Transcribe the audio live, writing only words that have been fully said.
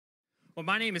Well,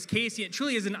 my name is Casey. It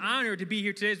truly is an honor to be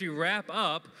here today as we wrap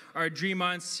up our Dream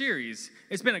On series.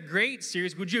 It's been a great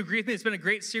series. Would you agree with me? It's been a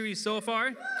great series so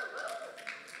far.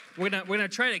 We're gonna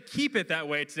try to keep it that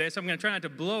way today, so I'm gonna try not to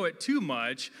blow it too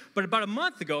much. But about a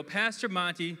month ago, Pastor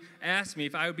Monty asked me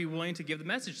if I would be willing to give the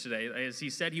message today. As he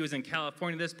said, he was in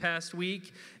California this past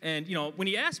week, and when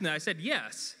he asked me that, I said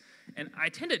yes. And I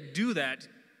tend to do that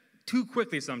too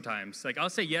quickly sometimes. Like, I'll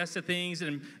say yes to things,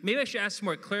 and maybe I should ask some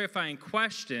more clarifying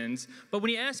questions. But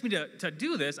when he asked me to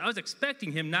do this, I was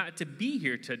expecting him not to be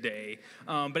here today.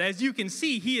 But as you can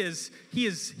see, he is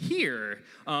here.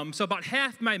 So about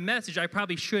half my message I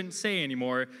probably shouldn't say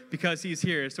anymore because he's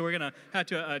here. So we're going to have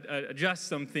to adjust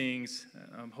some things,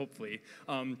 hopefully.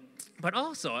 But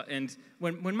also, and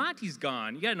when Monty's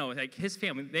gone, you got to know, like, his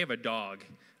family, they have a dog.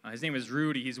 His name is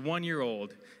Rudy. He's 1 year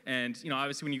old. And,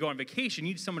 obviously when you go on vacation,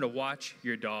 you need someone to watch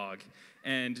your dog.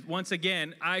 And once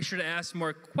again, I should have asked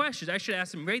more questions. I should have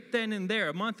asked him right then and there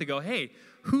a month ago, hey,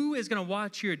 who is going to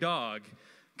watch your dog?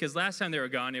 Because last time they were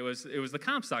gone, it was the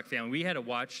Comstock family. We had to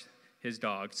watch his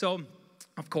dog. So,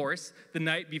 of course, the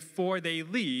night before they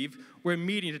leave, we're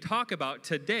meeting to talk about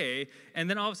today. And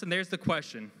then all of a sudden, there's the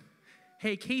question,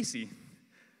 hey, Casey,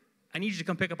 I need you to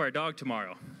come pick up our dog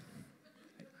tomorrow.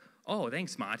 Oh,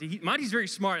 thanks, Monty. Monty's very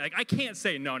smart. Like, I can't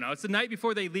say no. It's the night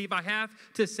before they leave. I have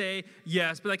to say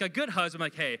yes. But like a good husband, I'm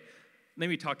like, hey, let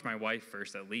me talk to my wife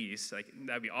first at least. Like,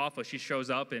 that'd be awful. She shows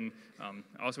up, and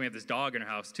also we have this dog in our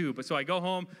house too. But so I go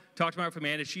home, talk to my wife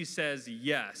Amanda. She says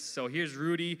yes. So here's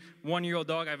Rudy, 1 year old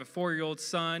dog. I have a 4-year-old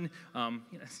son.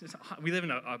 We live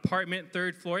in an apartment,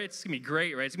 3rd floor. It's gonna be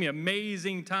great, right? It's gonna be an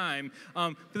amazing time.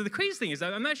 But the crazy thing is,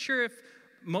 I'm not sure if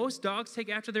most dogs take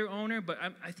after their owner, but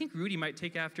I think Rudy might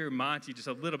take after Monty just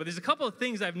a little. But there's a couple of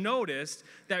things I've noticed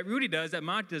that Rudy does that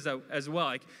Monty does as well.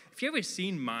 Like, if you ever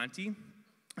seen Monty,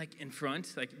 like in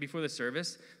front, like before the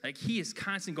service, like he is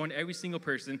constantly going to every single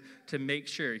person to make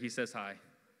sure he says hi.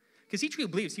 Because he truly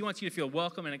believes he wants you to feel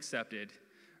welcome and accepted.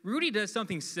 Rudy does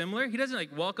something similar. He doesn't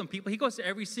like welcome people. He goes to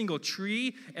every single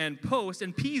tree and post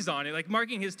and pees on it, like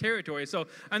marking his territory. So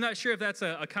I'm not sure if that's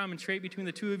a common trait between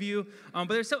the two of you. But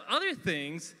there's some other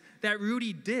things that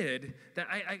Rudy did that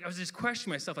I was just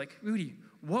questioning myself, like, Rudy,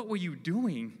 what were you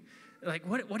doing? Like,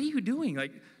 what are you doing?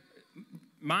 Like,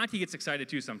 Monty gets excited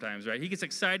too sometimes, right? He gets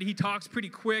excited. He talks pretty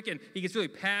quick, and he gets really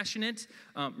passionate.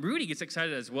 Rudy gets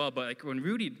excited as well, but like when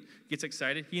Rudy gets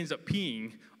excited, he ends up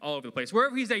peeing all over the place.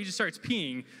 Wherever he's at, he just starts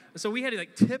peeing. So we had to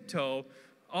like tiptoe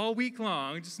all week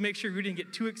long just to make sure Rudy didn't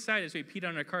get too excited, so he peed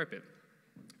on our carpet.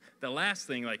 The last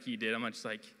thing like he did, I'm just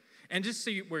like, and just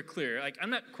so we're clear, like I'm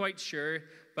not quite sure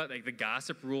about like the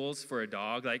gossip rules for a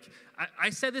dog. Like I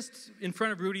said this in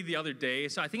front of Rudy the other day,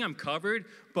 so I think I'm covered,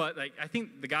 but like I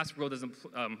think the gossip rule doesn't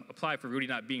apply for Rudy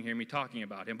not being here and me talking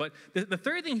about him. But the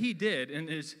third thing he did, and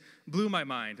it blew my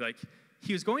mind, like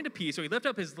he was going to pee, so he lifted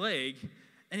up his leg,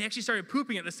 and he actually started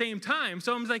pooping at the same time.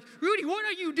 So I was like, Rudy, what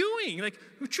are you doing? Like,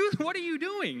 truly, what are you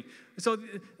doing? So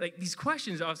like these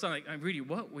questions, all of a sudden, like, Rudy,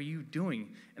 what were you doing?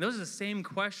 And those are the same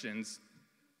questions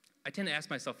I tend to ask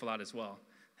myself a lot as well.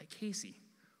 Like, Casey,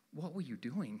 what were you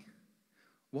doing?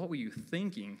 What were you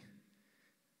thinking?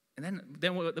 And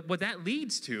then what that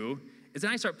leads to is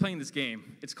then I start playing this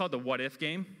game. It's called the what if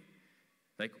game.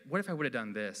 Like, what if I would have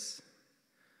done this?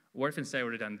 What if instead I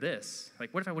would have done this?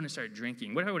 Like, what if I wouldn't have started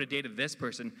drinking? What if I would have dated this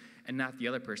person and not the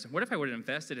other person? What if I would have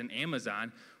invested in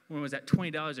Amazon when it was at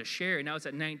 $20 a share and now it's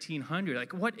at $1,900?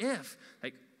 Like, what if?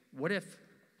 Like, what if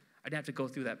I didn't have to go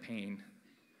through that pain?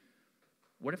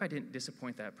 What if I didn't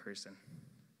disappoint that person?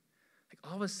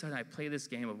 All of a sudden, I play this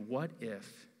game of what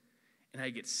if, and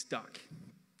I get stuck.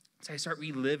 So I start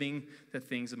reliving the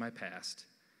things of my past.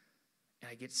 And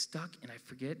I get stuck, and I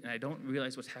forget, and I don't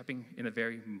realize what's happening in the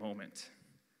very moment.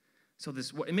 So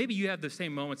and maybe you have the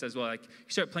same moments as well. Like, you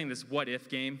start playing this what if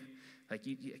game. Like,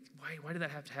 why did that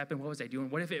have to happen? What was I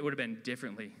doing? What if it would have been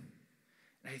differently?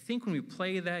 And I think when we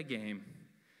play that game,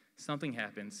 something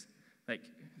happens. Like,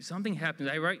 something happens.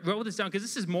 I wrote this down because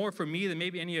this is more for me than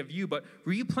maybe any of you, but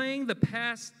replaying the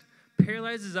past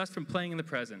paralyzes us from playing in the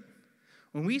present.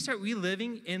 When we start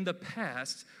reliving in the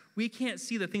past, we can't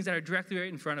see the things that are directly right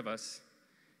in front of us.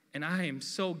 And I am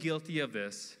so guilty of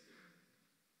this.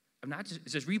 I'm not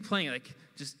just replaying, like,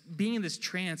 just being in this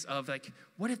trance of, like,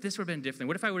 what if this would have been different?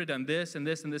 What if I would have done this and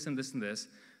this and this and this and this,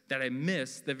 that I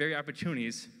missed the very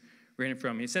opportunities right in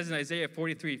front of me? It says in Isaiah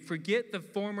 43, forget the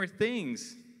former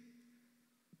things.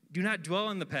 Do not dwell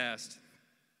in the past.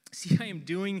 See, I am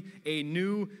doing a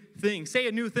new thing. Say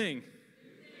a new thing.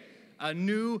 A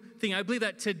new thing. I believe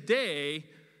that today,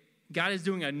 God is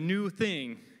doing a new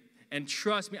thing. And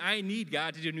trust me, I need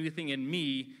God to do a new thing in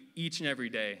me each and every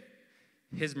day.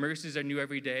 His mercies are new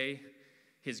every day.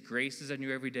 His graces are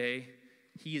new every day.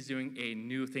 He is doing a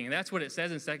new thing. And that's what it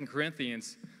says in 2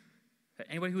 Corinthians, that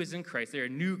anybody who is in Christ, they're a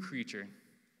new creature.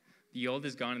 The old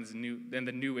is gone and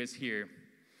the new is here.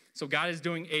 So God is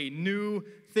doing a new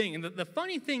thing. And the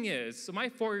funny thing is, so my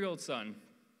 4-year-old son,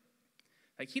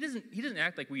 like he doesn't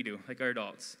act like we do, like our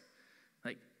adults.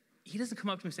 Like he doesn't come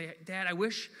up to me and say, Dad,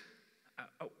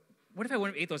 what if I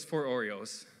went and ate those 4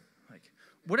 Oreos? Like,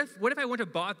 what if I went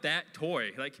and bought that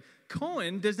toy? Like,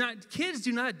 kids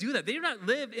do not do that. They do not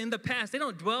live in the past. They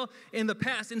don't dwell in the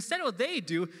past. Instead, what they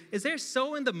do is they're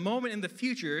so in the moment in the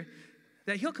future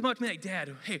that he'll come up to me like,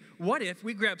 Dad, hey, what if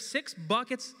we grab 6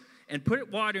 buckets and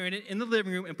put water in it in the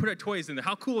living room and put our toys in there?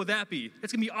 How cool would that be?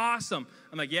 It's going to be awesome.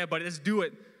 I'm like, yeah, buddy, let's do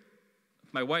it.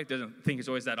 My wife doesn't think it's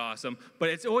always that awesome, but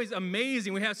it's always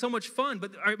amazing. We have so much fun.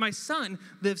 But my son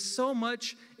lives so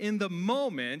much in the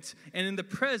moment and in the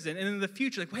present and in the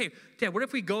future. Like, hey, Dad, what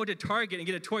if we go to Target and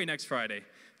get a toy next Friday?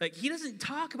 Like, he doesn't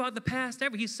talk about the past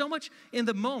ever. He's so much in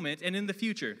the moment and in the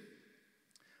future.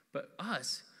 But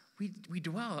us,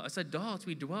 us adults,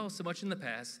 we dwell so much in the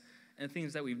past and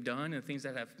things that we've done and things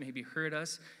that have maybe hurt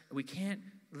us. We can't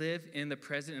live in the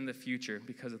present and the future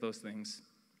because of those things.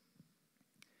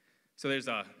 So there's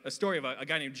a story of a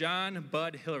guy named John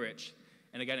Bud Hilrich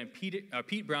and a guy named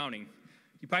Pete Browning.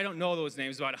 You probably don't know those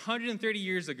names. About 130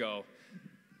 years ago,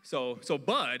 so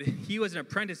Bud, he was an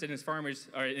apprentice in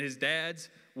his dad's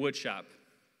wood shop.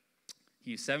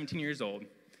 He's 17 years old.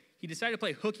 He decided to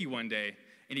play hooky one day,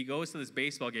 and he goes to this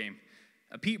baseball game.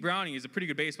 Pete Browning is a pretty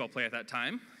good baseball player at that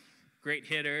time. Great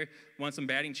hitter, won some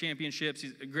batting championships.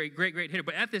 He's a great hitter.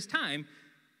 But at this time,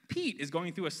 Pete is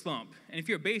going through a slump. And if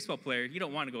you're a baseball player, you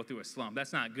don't want to go through a slump.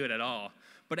 That's not good at all.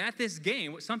 But at this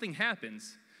game, something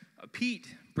happens.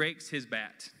 Pete breaks his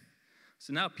bat.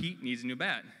 So now Pete needs a new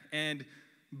bat. And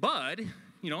Bud,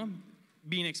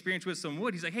 being experienced with some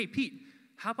wood, he's like, hey, Pete,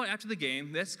 how about after the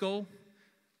game,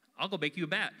 I'll go bake you a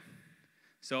bat.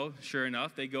 So sure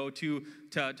enough, they go to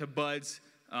Bud's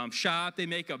shop. They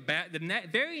make a bat. The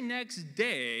very next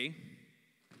day,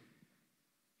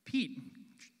 Pete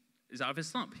is out of his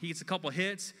slump. He gets a couple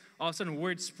hits. All of a sudden,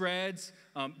 word spreads.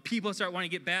 People start wanting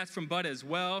to get bats from Bud as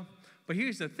well. But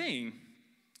here's the thing.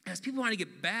 As people want to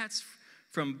get bats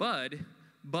from Bud,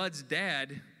 Bud's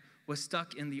dad was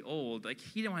stuck in the old. Like,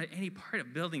 he didn't want any part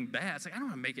of building bats. Like, I don't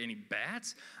want to make any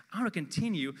bats. I want to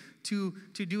continue to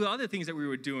do other things that we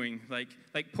were doing,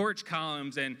 like porch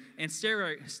columns and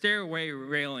stairway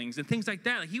railings and things like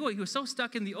that. Like, he was so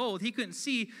stuck in the old, he couldn't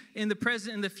see in the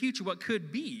present and the future what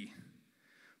could be.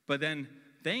 But then,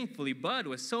 thankfully, Bud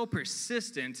was so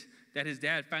persistent that his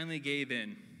dad finally gave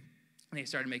in, and they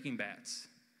started making bats.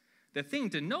 The thing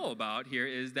to know about here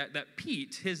is that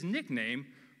Pete, his nickname,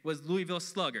 was Louisville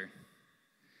Slugger.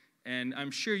 And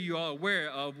I'm sure you're all aware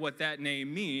of what that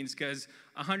name means, because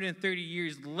 130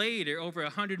 years later, over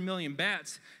 100 million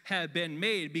bats have been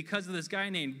made because of this guy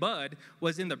named Bud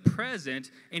was in the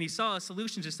present, and he saw a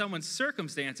solution to someone's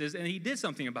circumstances, and he did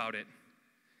something about it.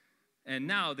 And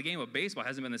now the game of baseball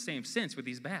hasn't been the same since with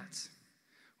these bats,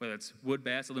 whether it's wood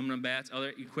bats, aluminum bats, other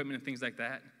equipment and things like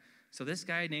that. So this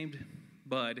guy named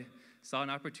Bud saw an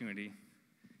opportunity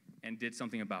and did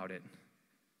something about it.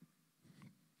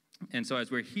 And so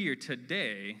as we're here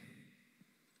today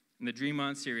in the Dream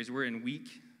On series, we're in week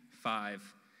 5.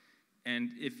 And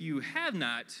if you have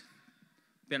not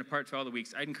been a part for all the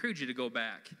weeks, I'd encourage you to go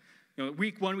back.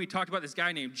 Week 1, we talked about this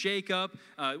guy named Jacob.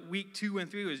 Week 2 and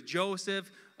 3 was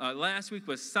Joseph. Last week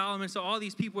was Solomon. So all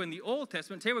these people in the Old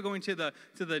Testament. Today we're going to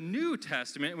the New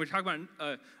Testament. We're talking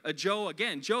about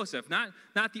Joseph.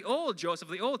 Not the old Joseph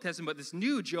of the Old Testament, but this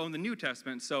new Joe in the New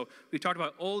Testament. So we talked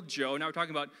about old Joe. Now we're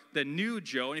talking about the new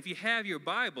Joe. And if you have your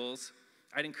Bibles,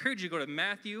 I'd encourage you to go to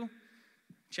Matthew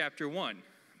chapter 1.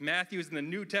 Matthew is in the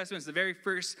New Testament. It's the very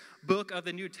first book of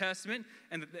the New Testament,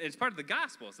 and it's part of the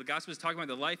Gospels. The Gospels talking about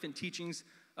the life and teachings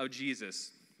of Jesus.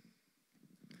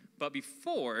 But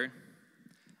we're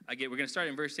going to start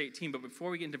in verse 18, but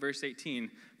before we get into verse 18,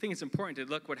 I think it's important to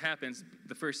look what happens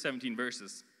the first 17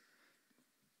 verses.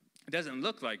 It doesn't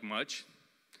look like much,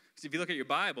 because if you look at your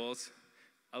Bibles,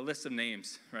 a list of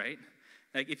names, right?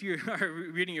 Like, if you are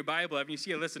reading your Bible and you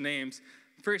see a list of names,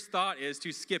 first thought is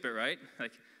to skip it, right?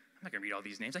 Like, I'm not going to read all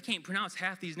these names. I can't pronounce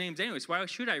half these names anyways. Why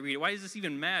should I read it? Why does this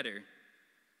even matter?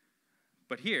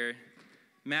 But here,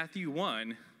 Matthew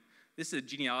 1, this is a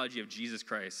genealogy of Jesus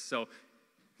Christ. So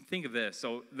think of this.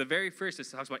 So the very first, it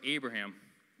talks about Abraham.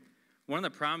 One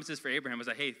of the promises for Abraham was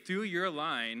that, hey, through your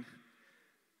line,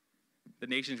 the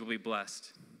nations will be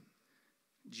blessed.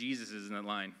 Jesus is in that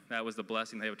line. That was the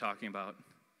blessing they were talking about.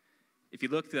 If you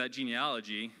look through that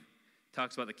genealogy, it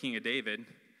talks about the king of David.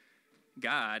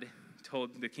 God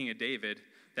told the king of David,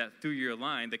 that through your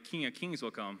line, the King of Kings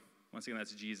will come. Once again,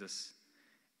 that's Jesus.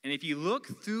 And if you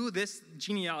look through this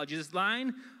genealogy, this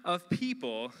line of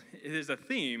people, there's a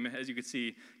theme, as you can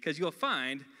see, because you'll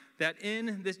find that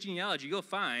in this genealogy, you'll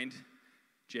find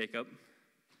Jacob,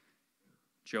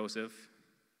 Joseph,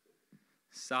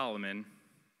 Solomon,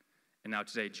 and now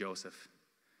today, Joseph.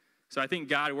 So I think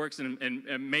God works in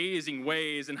amazing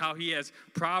ways and how he has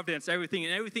providence, everything.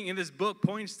 And everything in this book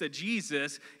points to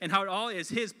Jesus and how it all is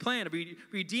his plan of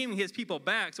redeeming his people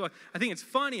back. So I think it's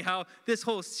funny how this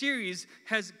whole series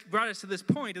has brought us to this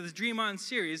point of this Dream On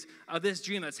series of this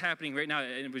dream that's happening right now.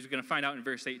 And we're going to find out in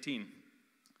verse 18.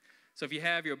 So if you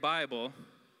have your Bible,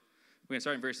 we're going to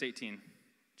start in verse 18,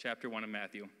 chapter 1 of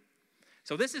Matthew.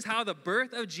 So this is how the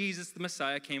birth of Jesus, the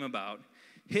Messiah, came about.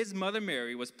 His mother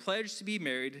Mary was pledged to be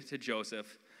married to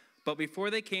Joseph, but before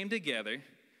they came together,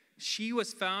 she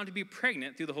was found to be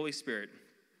pregnant through the Holy Spirit.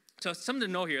 So something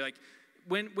to know here, like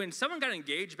when someone got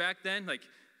engaged back then, like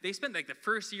they spent like the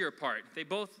first year apart.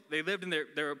 They lived in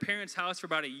their parents' house for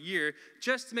about a year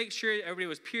just to make sure everybody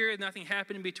was pure, nothing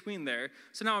happened in between there.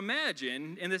 So now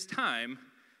imagine in this time,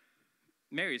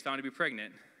 Mary is found to be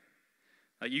pregnant.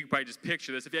 Like you can probably just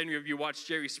picture this. If any of you watched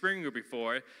Jerry Springer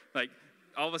before, like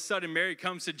all of a sudden Mary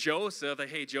comes to Joseph, like,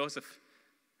 hey, Joseph,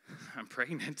 I'm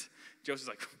pregnant. Joseph's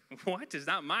like, what? It's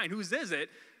not mine. Whose is it?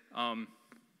 Holy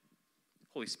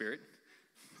Spirit.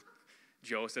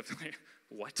 Joseph, like,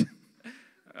 what?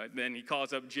 Then he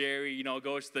calls up Jerry,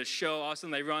 goes to the show. All of a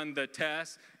sudden they run the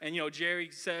test. And, Jerry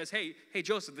says, hey,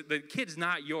 Joseph, the kid's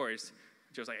not yours.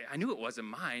 Joseph's like, I knew it wasn't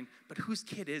mine, but whose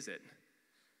kid is it?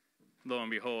 Lo and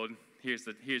behold, here's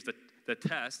the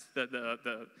test.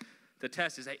 The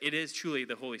test is that it is truly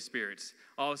the Holy Spirit's.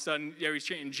 All of a sudden, Jerry's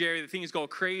treating Jerry, the things go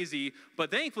crazy. But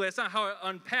thankfully, that's not how it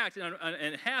unpacked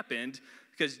and happened,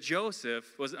 because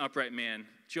Joseph was an upright man.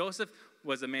 Joseph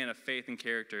was a man of faith and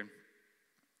character.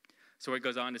 So it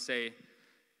goes on to say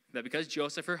that because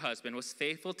Joseph, her husband, was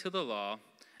faithful to the law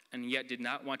and yet did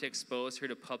not want to expose her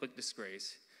to public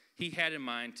disgrace, he had in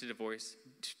mind to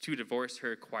divorce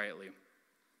her quietly.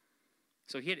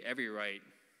 So he had every right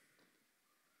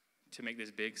to make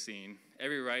this big scene.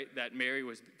 Every right that Mary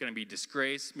was going to be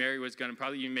disgraced. Mary was going to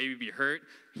probably even maybe be hurt.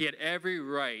 He had every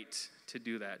right to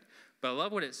do that. But I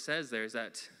love what it says there is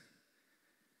that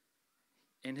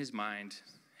in his mind,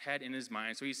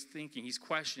 so he's thinking, he's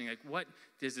questioning, like, what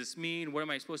does this mean? What am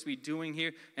I supposed to be doing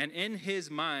here? And in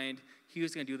his mind, he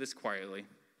was going to do this quietly.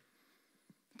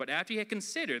 But after he had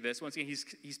considered this, once again,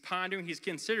 he's pondering, he's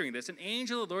considering this, an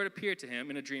angel of the Lord appeared to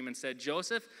him in a dream and said,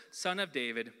 Joseph, son of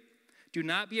David, do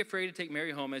not be afraid to take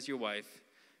Mary home as your wife,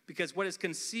 because what is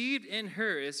conceived in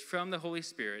her is from the Holy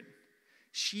Spirit.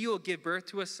 She will give birth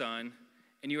to a son,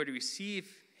 and you are to receive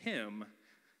him,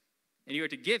 and you are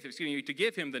to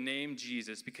give him the name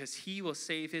Jesus, because he will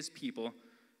save his people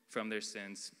from their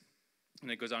sins.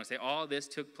 And it goes on to say, all this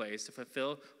took place to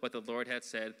fulfill what the Lord had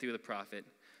said through the prophet.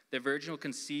 The virgin will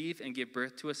conceive and give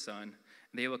birth to a son, and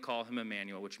they will call him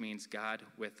Emmanuel, which means God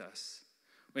with us.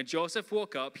 When Joseph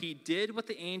woke up, he did what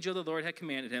the angel of the Lord had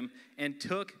commanded him and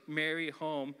took Mary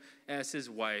home as his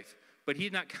wife. But he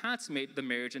did not consummate the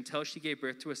marriage until she gave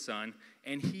birth to a son,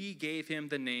 and he gave him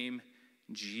the name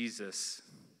Jesus.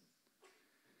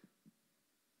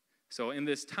 So in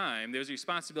this time, there was a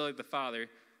responsibility of the father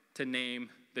to name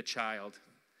the child.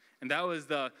 And that was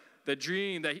the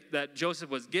dream that Joseph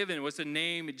was given, was to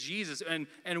name Jesus.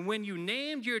 And when you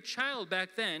named your child back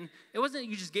then, it wasn't that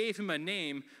you just gave him a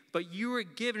name, but you were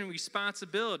given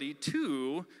responsibility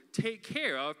to take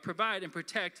care of, provide, and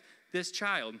protect this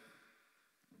child.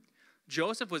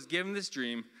 Joseph was given this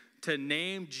dream to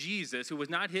name Jesus, who was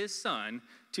not his son,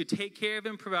 to take care of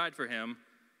him, provide for him,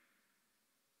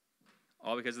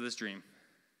 all because of this dream.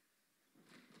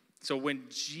 So when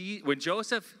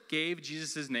Joseph gave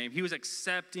Jesus his name, he was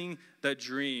accepting the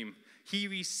dream. He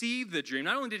received the dream.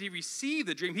 Not only did he receive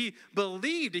the dream, he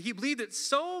believed it. He believed it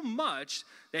so much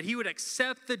that he would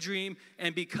accept the dream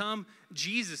and become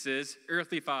Jesus'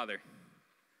 earthly father.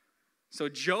 So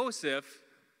Joseph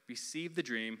received the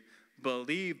dream,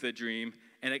 believed the dream,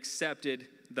 and accepted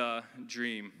the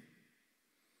dream.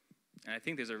 And I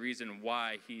think there's a reason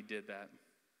why he did that.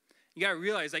 You got to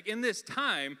realize, like, in this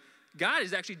time, God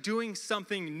is actually doing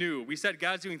something new. We said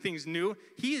God's doing things new.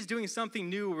 He is doing something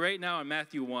new right now in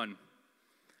Matthew 1.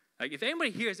 Like, if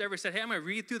anybody here has ever said, hey, I'm going to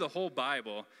read through the whole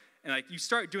Bible, and like you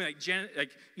start doing,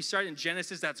 you start in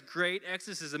Genesis, that's great.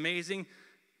 Exodus is amazing.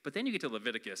 But then you get to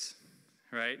Leviticus,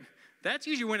 right? That's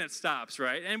usually when it stops,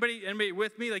 right? Anybody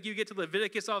with me? Like, you get to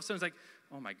Leviticus, all of a sudden it's like,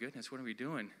 oh my goodness, what are we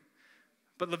doing?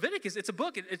 But Leviticus, it's a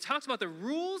book. It talks about the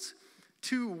rules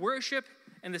to worship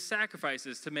and the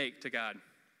sacrifices to make to God.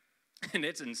 And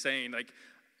it's insane. Like,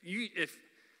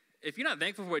 if you're not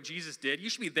thankful for what Jesus did, you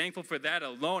should be thankful for that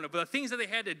alone, for the things that they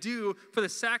had to do, for the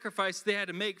sacrifice they had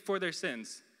to make for their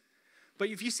sins. But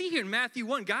if you see here in Matthew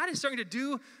 1, God is starting to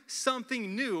do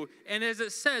something new. And as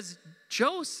it says,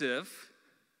 Joseph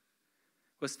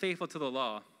was faithful to the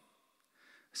law.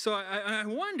 So I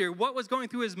wonder what was going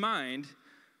through his mind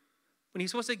when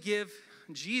he's supposed to give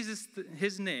Jesus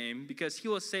his name because he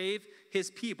will save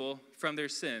his people from their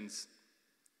sins.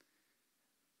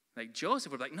 Like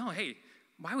Joseph would be like, no, hey,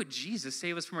 why would Jesus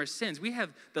save us from our sins? We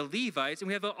have the Levites and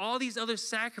we have all these other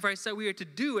sacrifices that we are to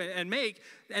do and make,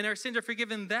 and our sins are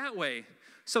forgiven that way.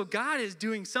 So God is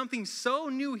doing something so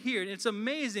new here, and it's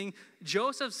amazing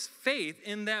Joseph's faith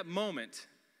in that moment,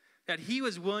 that he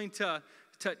was willing to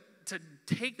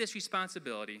take this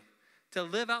responsibility, to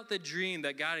live out the dream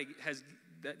that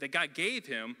God gave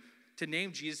him to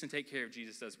name Jesus and take care of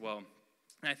Jesus as well.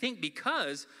 And I think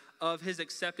because of his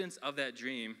acceptance of that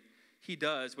dream, he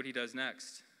does what he does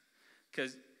next.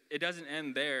 Because it doesn't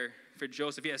end there for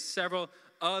Joseph. He has several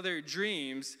other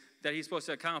dreams that he's supposed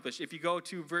to accomplish. If you go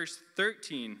to verse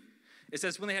 13, it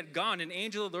says, when they had gone, an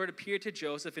angel of the Lord appeared to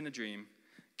Joseph in a dream.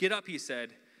 Get up, he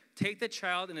said, take the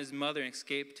child and his mother and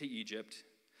escape to Egypt.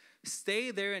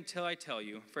 Stay there until I tell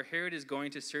you, for Herod is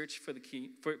going to search for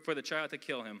the child to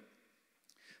kill him.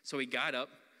 So he got up,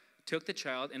 took the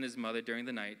child and his mother during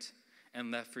the night, and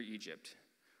left for Egypt,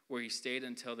 where he stayed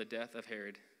until the death of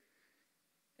Herod.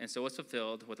 And so was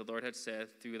fulfilled what the Lord had said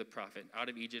through the prophet, out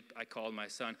of Egypt I called my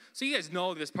son. So you guys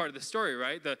know this part of the story,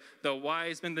 right? The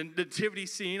wise men, the nativity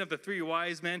scene of the three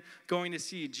wise men going to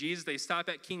see Jesus. They stop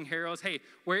at King Herod's. Hey,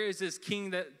 where is this king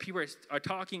that people are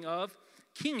talking of?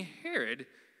 King Herod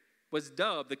was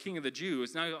dubbed the king of the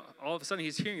Jews. Now all of a sudden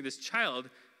he's hearing this child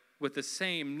with the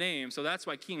same name. So that's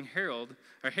why King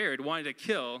Herod wanted to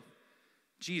kill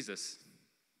Jesus,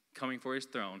 coming for his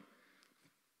throne.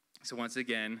 So once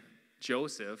again,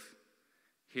 Joseph,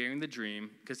 hearing the dream,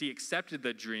 because he accepted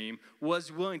the dream,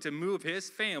 was willing to move his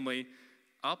family,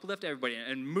 uplift everybody,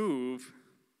 and move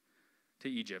to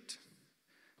Egypt.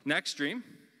 Next dream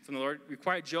from the Lord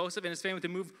required Joseph and his family to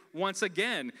move once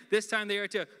again. This time they are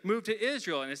to move to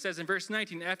Israel. And it says in verse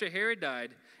 19, after Herod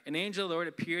died, an angel of the Lord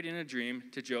appeared in a dream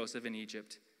to Joseph in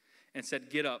Egypt and said,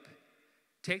 get up,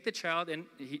 take the child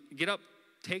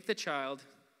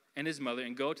and his mother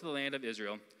and go to the land of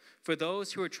Israel, for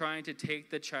those who are trying to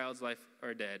take the child's life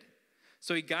are dead.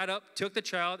 So he got up, took the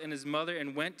child and his mother,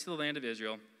 and went to the land of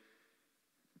Israel.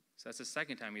 So that's the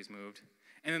second time he's moved.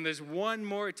 And then there's one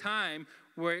more time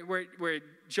where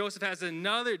Joseph has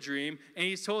another dream, and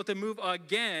he's told to move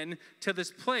again to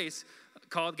this place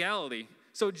called Galilee.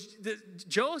 So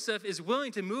Joseph is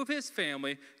willing to move his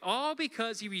family, all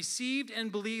because he received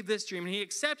and believed this dream, and he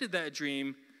accepted that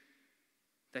dream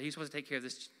that he's supposed to take care of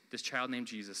this child named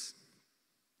Jesus.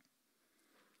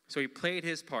 So he played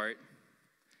his part,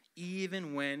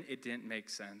 even when it didn't make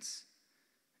sense.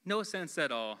 No sense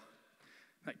at all.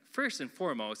 Like, first and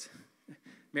foremost,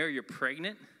 Mary, you're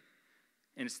pregnant,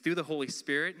 and it's through the Holy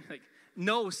Spirit. Like,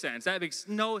 no sense. That makes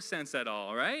no sense at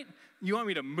all, right? You want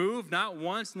me to move not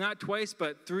once, not twice,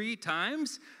 but 3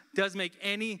 times? Doesn't make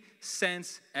any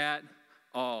sense at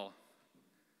all.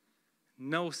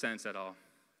 No sense at all.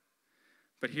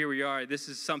 But here we are. This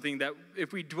is something that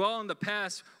if we dwell in the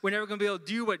past, we're never going to be able to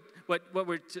do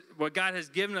what God has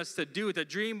given us to do, to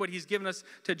dream what he's given us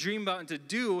to dream about and to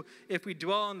do. If we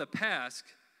dwell in the past,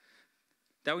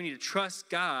 that we need to trust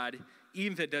God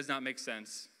even if it does not make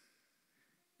sense.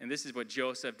 And this is what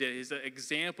Joseph did. He's an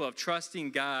example of trusting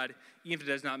God even if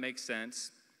it does not make sense.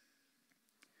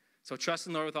 So trust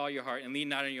in the Lord with all your heart and lean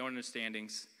not on your own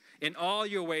understandings. In all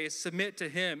your ways, submit to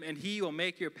him, and he will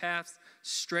make your paths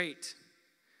straight.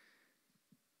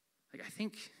 Like, I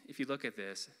think if you look at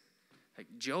this, like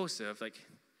Joseph, like,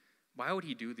 why would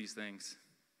he do these things?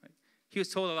 Like, he was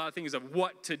told a lot of things of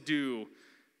what to do.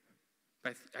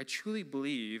 But I truly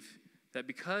believe that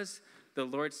because the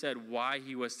Lord said why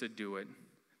he was to do it,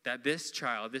 that this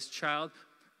child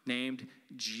named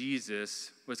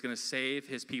Jesus, was going to save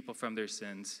his people from their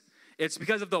sins. It's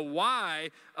because of the why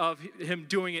of him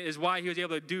doing it is why he was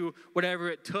able to do whatever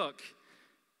it took.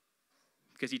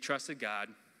 Because he trusted God,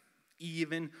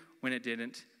 even when it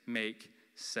didn't make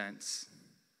sense.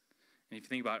 And if you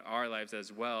think about our lives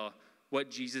as well,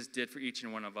 what Jesus did for each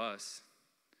and one of us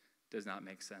does not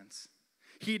make sense.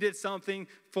 He did something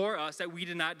for us that we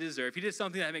did not deserve. He did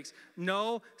something that makes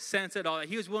no sense at all. That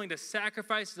he was willing to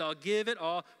sacrifice it all, give it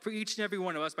all for each and every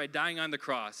one of us by dying on the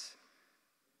cross.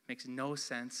 Makes no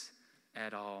sense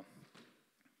at all.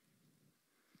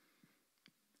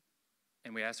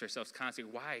 And we ask ourselves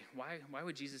constantly, why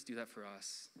would Jesus do that for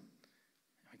us? And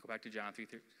we go back to John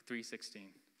 3:16.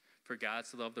 For God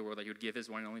so loved the world that he would give his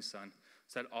one and only Son,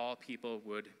 so that all people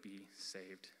would be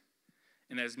saved.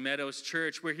 And as Meadows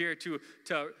Church, we're here to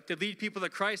lead people to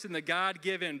Christ in the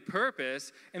God-given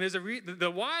purpose. And there's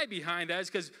the why behind that is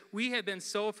because we have been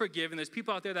so forgiven. There's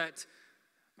people out there that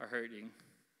are hurting,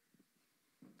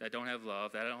 that don't have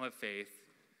love, that don't have faith,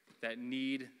 that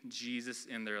need Jesus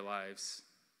in their lives.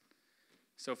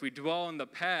 So if we dwell in the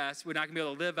past, we're not going to be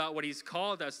able to live out what he's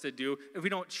called us to do. If we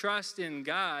don't trust in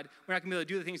God, we're not going to be able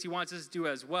to do the things he wants us to do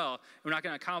as well. We're not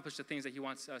going to accomplish the things that he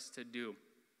wants us to do.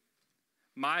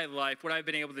 My life, what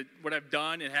I've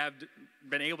done and have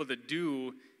been able to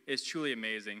do is truly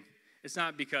amazing. It's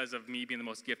not because of me being the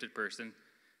most gifted person.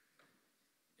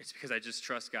 It's because I just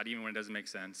trust God even when it doesn't make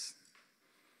sense.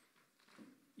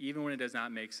 Even when it does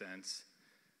not make sense.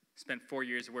 Spent 4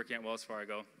 years working at Wells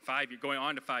Fargo, going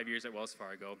on to 5 years at Wells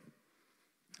Fargo.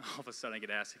 All of a sudden I get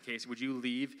asked, Casey, would you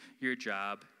leave your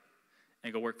job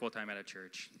and go work full-time at a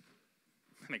church?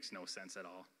 That makes no sense at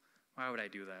all. Why would I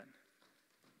do that?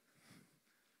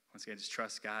 Once again, just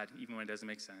trust God, even when it doesn't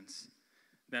make sense.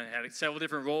 Then I had several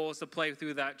different roles to play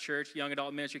through that church, young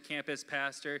adult ministry, campus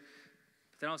pastor.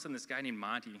 But then all of a sudden, this guy named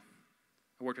Monty,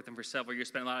 I worked with him for several years,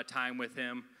 spent a lot of time with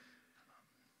him,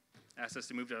 asked us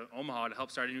to move to Omaha to help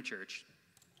start a new church.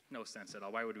 No sense at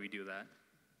all. Why would we do that?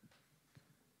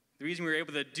 The reason we were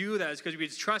able to do that is because we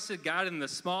trusted God in the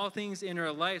small things in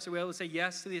our life, so we were able to say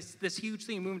yes to this huge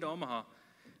thing, moving to Omaha.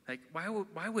 Like,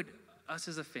 why would us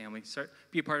as a family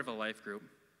be a part of a life group?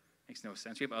 Makes no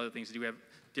sense. We have other things to do. We have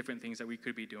different things that we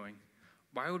could be doing.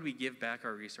 Why would we give back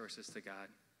our resources to God?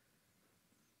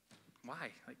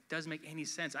 Why? Like, it doesn't make any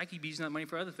sense. I could be using that money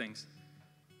for other things.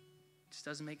 It just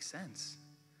doesn't make sense.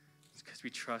 It's because we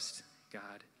trust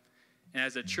God. And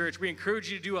as a church, we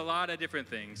encourage you to do a lot of different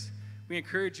things. We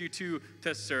encourage you to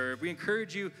serve. We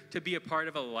encourage you to be a part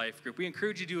of a life group. We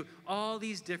encourage you to do all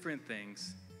these different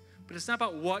things. But it's not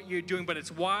about what you're doing, but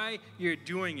it's why you're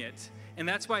doing it. And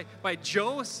that's why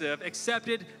Joseph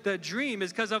accepted the dream,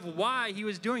 is because of why he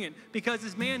was doing it. Because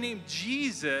this man named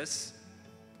Jesus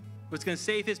was going to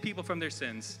save his people from their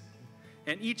sins.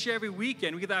 And each and every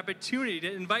weekend, we get the opportunity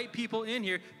to invite people in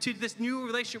here to this new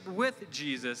relationship with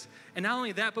Jesus. And not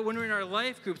only that, but when we're in our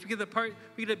life groups, we get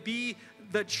to be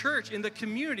the church in the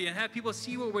community and have people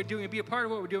see what we're doing and be a part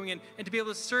of what we're doing and to be able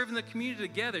to serve in the community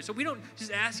together. So we don't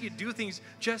just ask you to do things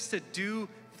just to do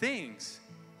things.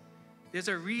 There's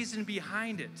a reason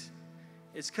behind it.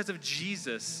 It's because of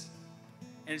Jesus.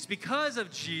 And it's because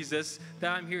of Jesus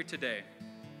that I'm here today.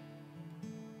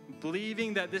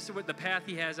 Believing that this is what the path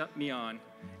he has me on.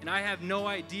 And I have no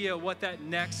idea what that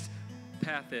next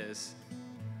path is.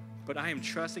 But I am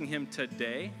trusting him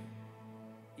today,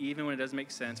 even when it doesn't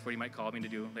make sense what he might call me to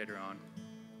do later on.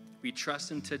 We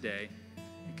trust him today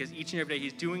because each and every day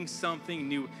he's doing something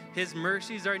new. His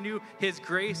mercies are new. His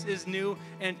grace is new.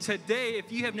 And today,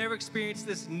 if you have never experienced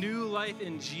this new life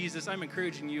in Jesus, I'm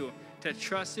encouraging you to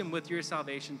trust him with your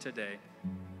salvation today.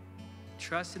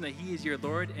 Trust him that he is your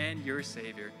Lord and your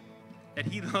Savior, that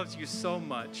he loves you so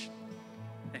much,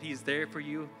 that he's there for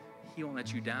you. He won't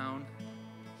let you down.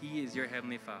 He is your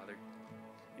Heavenly Father,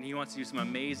 and he wants to do some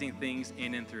amazing things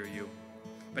in and through you.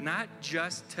 But not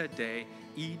just today,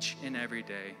 each and every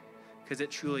day, because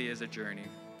it truly is a journey.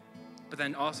 But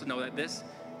then also know that this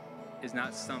is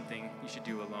not something you should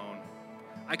do alone.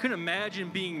 I couldn't imagine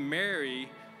being Mary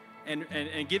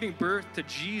and giving birth to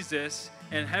Jesus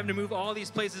and having to move all these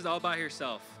places all by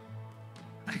herself.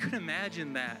 I couldn't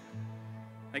imagine that.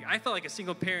 Like, I felt like a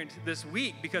single parent this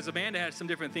week because Amanda had some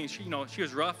different things. She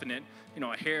was roughing it,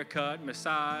 a haircut,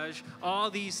 massage,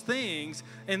 all these things.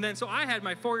 And then so I had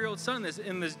my 4-year-old son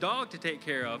and this dog to take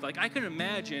care of. Like, I couldn't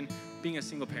imagine being a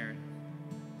single parent.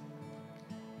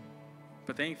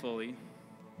 But thankfully,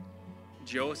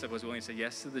 Joseph was willing to say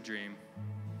yes to the dream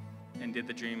and did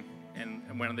the dream and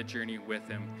went on the journey with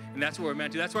him. And that's what we're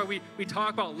meant to do. That's why we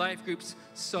talk about life groups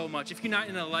so much. If you're not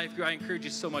in a life group, I encourage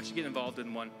you so much to get involved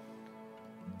in one.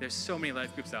 There's so many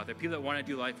life groups out there, people that want to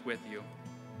do life with you,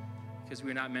 because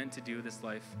we're not meant to do this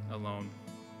life alone.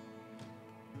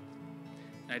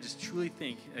 And I just truly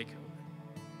think,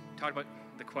 talk about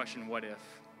the question, what if?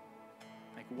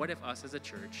 Like, what if us as a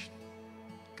church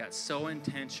got so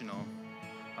intentional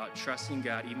about trusting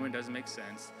God, even when it doesn't make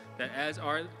sense, that as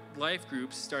our life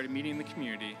groups started meeting in the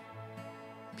community,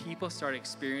 people started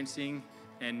experiencing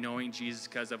and knowing Jesus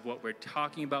because of what we're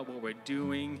talking about, what we're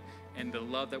doing, and the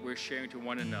love that we're sharing to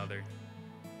one another.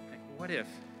 Like, what if?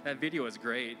 That video is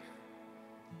great.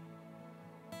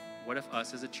 What if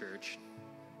us as a church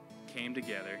came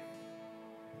together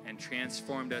and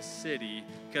transformed a city?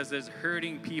 Because there's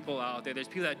hurting people out there. There's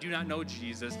people that do not know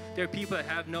Jesus. There are people that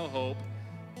have no hope.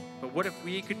 But what if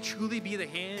we could truly be the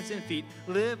hands and feet,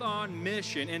 live on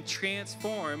mission, and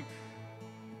transform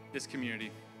this community?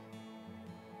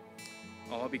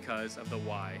 All because of the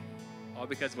why. All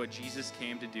because of what Jesus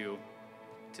came to do,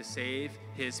 to save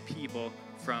his people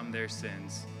from their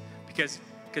sins. Because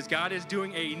God is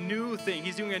doing a new thing.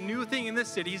 He's doing a new thing in this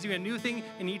city. He's doing a new thing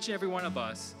in each and every one of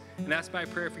us. And that's my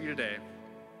prayer for you today.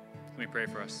 Let me pray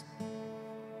for us.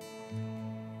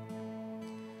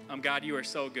 God, you are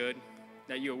so good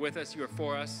that you are with us, you are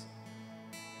for us.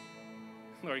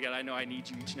 Lord God, I know I need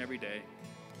you each and every day.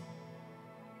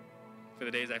 For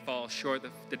the days I fall short,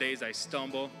 the days I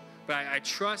stumble. But I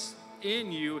trust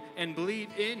in you and believe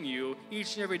in you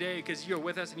each and every day because you are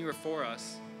with us and you are for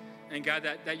us. And God,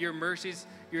 that your mercies,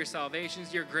 your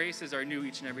salvations, your graces are new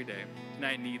each and every day. And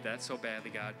I need that so badly,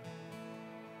 God.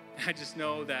 I just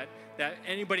know that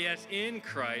anybody that's in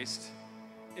Christ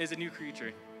is a new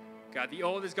creature. God, the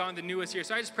old is gone, the new is here.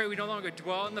 So I just pray we no longer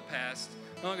dwell in the past,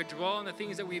 no longer dwell on the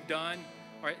things that we've done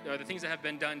or the things that have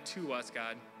been done to us,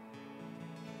 God.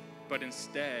 But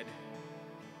instead,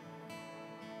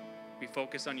 we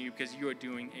focus on you because you are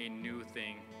doing a new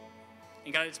thing.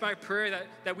 And God, it's my prayer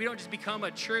that we don't just become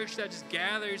a church that just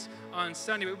gathers on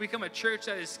Sunday, but we become a church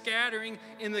that is scattering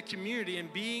in the community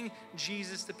and being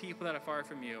Jesus to people that are far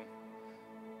from you.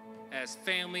 As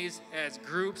families, as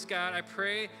groups, God, I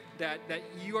pray that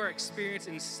you are experienced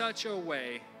in such a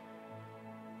way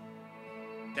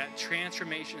that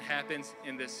transformation happens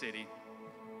in this city.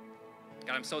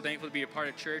 God, I'm so thankful to be a part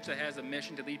of a church that has a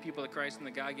mission to lead people to Christ in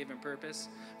the God-given purpose.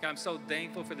 God, I'm so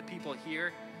thankful for the people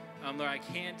here. Lord, I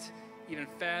can't even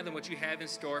fathom what you have in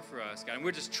store for us, God. And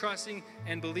we're just trusting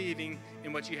and believing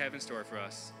in what you have in store for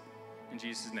us. In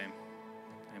Jesus' name,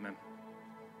 amen.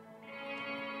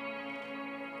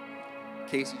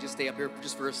 Casey, just stay up here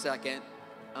just for a second.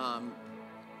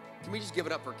 Can we just give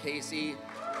it up for Casey?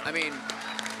 I mean,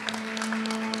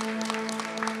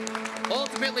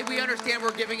 ultimately, we understand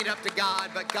we're giving it up to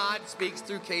God, but God speaks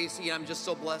through Casey, and I'm just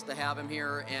so blessed to have him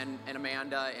here, and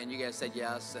Amanda, and you guys said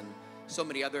yes, and so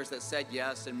many others that said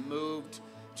yes and moved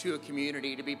to a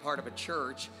community to be part of a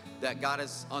church that got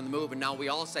us on the move, and now we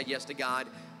all said yes to God.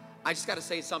 I just got to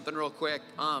say something real quick.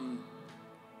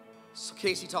 So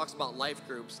Casey talks about life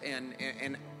groups,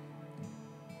 and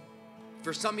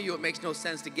for some of you, it makes no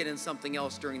sense to get in something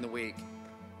else during the week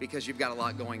because you've got a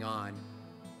lot going on.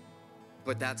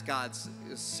 But that's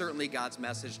certainly God's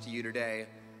message to you today.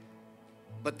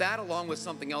 But that, along with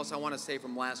something else I want to say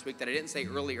from last week that I didn't say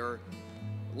earlier.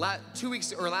 Last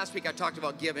week I talked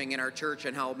about giving in our church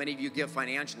and how many of you give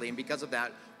financially, and because of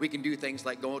that, we can do things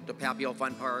like go to Papio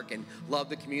Fun Park and love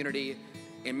the community.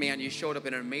 And man, you showed up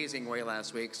in an amazing way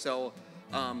last week. So,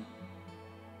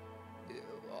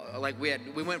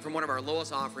 we went from one of our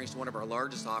lowest offerings to one of our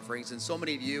largest offerings, and so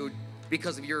many of you,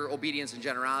 because of your obedience and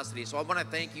generosity. So I want to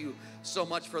thank you so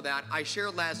much for that. I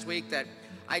shared last week that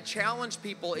I challenge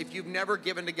people, if you've never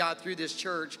given to God through this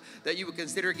church, that you would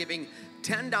consider giving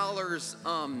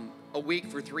 $10 a week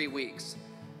for 3 weeks.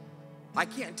 I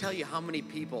can't tell you how many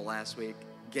people last week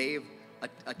gave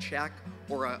a check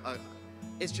or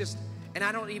it's just, and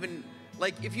I don't even,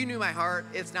 like, if you knew my heart,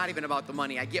 it's not even about the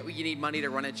money. I get you need money to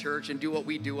run a church and do what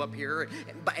we do up here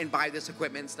and buy this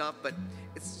equipment and stuff, but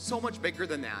it's so much bigger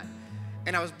than that.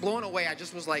 And I was blown away. I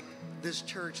just was like, this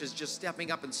church is just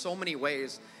stepping up in so many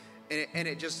ways. And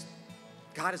it just,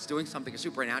 God is doing something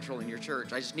supernatural in your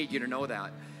church. I just need you to know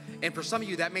that. And for some of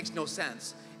you, that makes no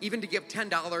sense. Even to give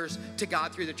 $10 to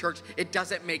God through the church, it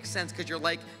doesn't make sense because you're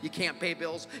like, you can't pay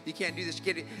bills, you can't do this,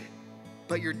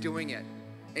 but you're doing it.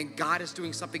 And God is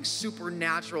doing something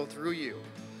supernatural through you.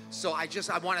 So I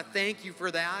want to thank you for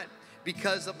that.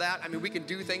 Because of that, I mean, we can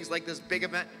do things like this big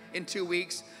event in 2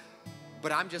 weeks.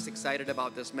 But I'm just excited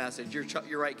about this message.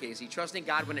 You're right, Casey. Trusting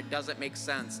God when it doesn't make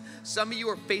sense. Some of you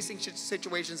are facing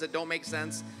situations that don't make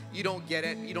sense. You don't get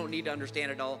it. You don't need to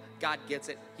understand it all. God gets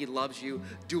it. He loves you.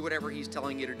 Do whatever he's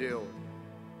telling you to do.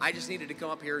 I just needed to come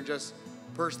up here and just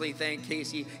personally thank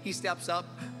Casey. He steps up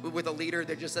with a leader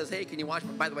that just says, hey, can you watch,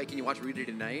 by the way, can you watch Rudy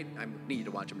tonight? I need you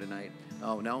to watch him tonight.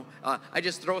 Oh, no? I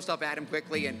just throw stuff at him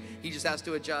quickly, and he just has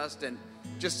to adjust, and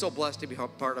just so blessed to be a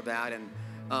part of that. And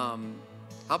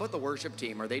how about the worship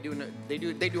team? Are they doing it? They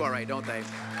do all right, don't they?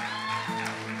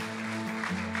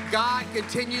 God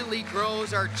continually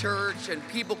grows our church, and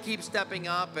people keep stepping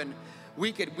up, and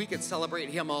we could celebrate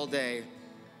him all day.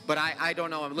 But I don't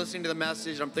know. I'm listening to the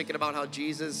message. I'm thinking about how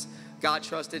God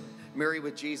trusted Mary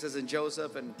with Jesus and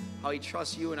Joseph, and how he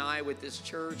trusts you and I with this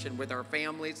church and with our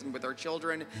families and with our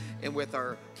children and with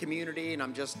our community. And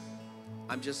I'm just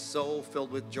so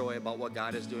filled with joy about what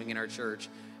God is doing in our church,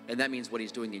 and that means what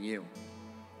he's doing in you.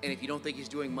 And if you don't think he's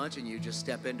doing much in you, just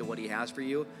step into what he has for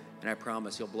you and I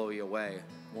promise he'll blow you away,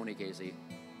 won't he, Casey?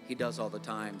 He does all the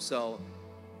time. So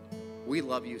we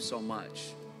love you so much.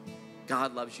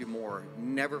 God loves you more.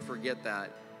 Never forget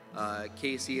that.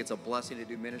 Casey, it's a blessing to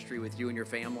do ministry with you and your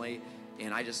family,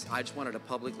 and I just wanted to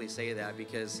publicly say that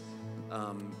because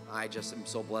I just am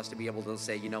so blessed to be able to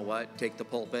say, you know what, take the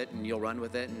pulpit and you'll run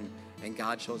with it, and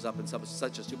God shows up in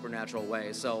such a supernatural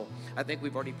way. So I think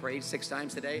we've already prayed 6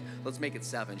 times today. Let's make it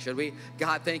 7, should we?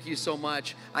 God, thank you so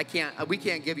much. We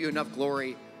can't give you enough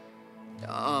glory.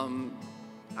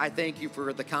 I thank you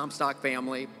for the Comstock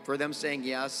family, for them saying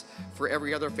yes, for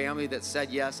every other family that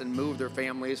said yes and moved their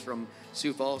families from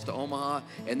Sioux Falls to Omaha,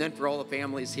 and then for all the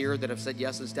families here that have said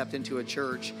yes and stepped into a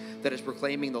church that is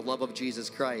proclaiming the love of Jesus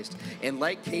Christ. And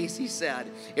like Casey said,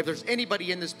 if there's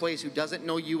anybody in this place who doesn't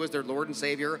know you as their Lord and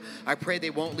Savior, I pray they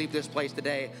won't leave this place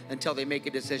today until they make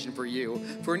a decision for you.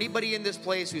 For anybody in this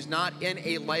place who's not in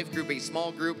a life group, a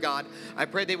small group, God, I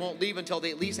pray they won't leave until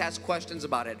they at least ask questions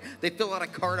about it. They fill out a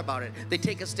card about it. They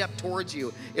take a step towards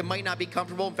you. It might not be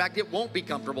comfortable. In fact, it won't be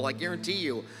comfortable, I guarantee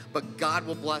you. But God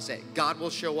will bless it. God will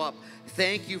show up.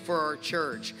 Thank you for our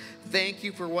church. Thank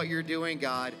you for what you're doing,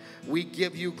 God. We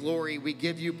give you glory. We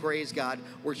give you praise, God.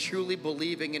 We're truly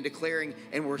believing and declaring,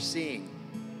 and we're seeing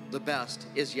the best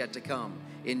is yet to come.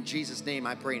 In Jesus' name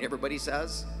I pray. And everybody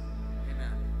says,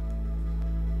 amen.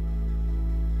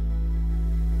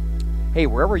 Hey,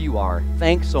 wherever you are,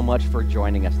 thanks so much for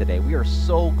joining us today. We are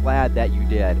so glad that you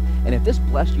did. And if this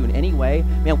blessed you in any way,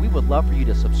 man, we would love for you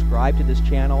to subscribe to this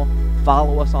channel,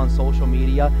 follow us on social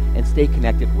media, and stay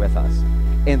connected with us.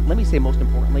 And let me say, most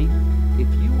importantly, if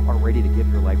you are ready to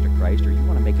give your life to Christ, or you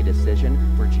want to make a decision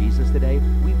for Jesus today,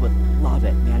 we would love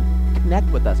it, man. Connect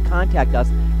with us. Contact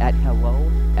us at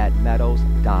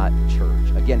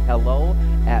hello@meadows.church. Again,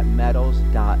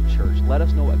 hello@meadows.church. Let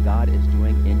us know what God is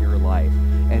doing in your life.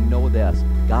 And know this,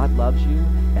 God loves you,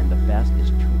 and the best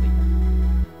is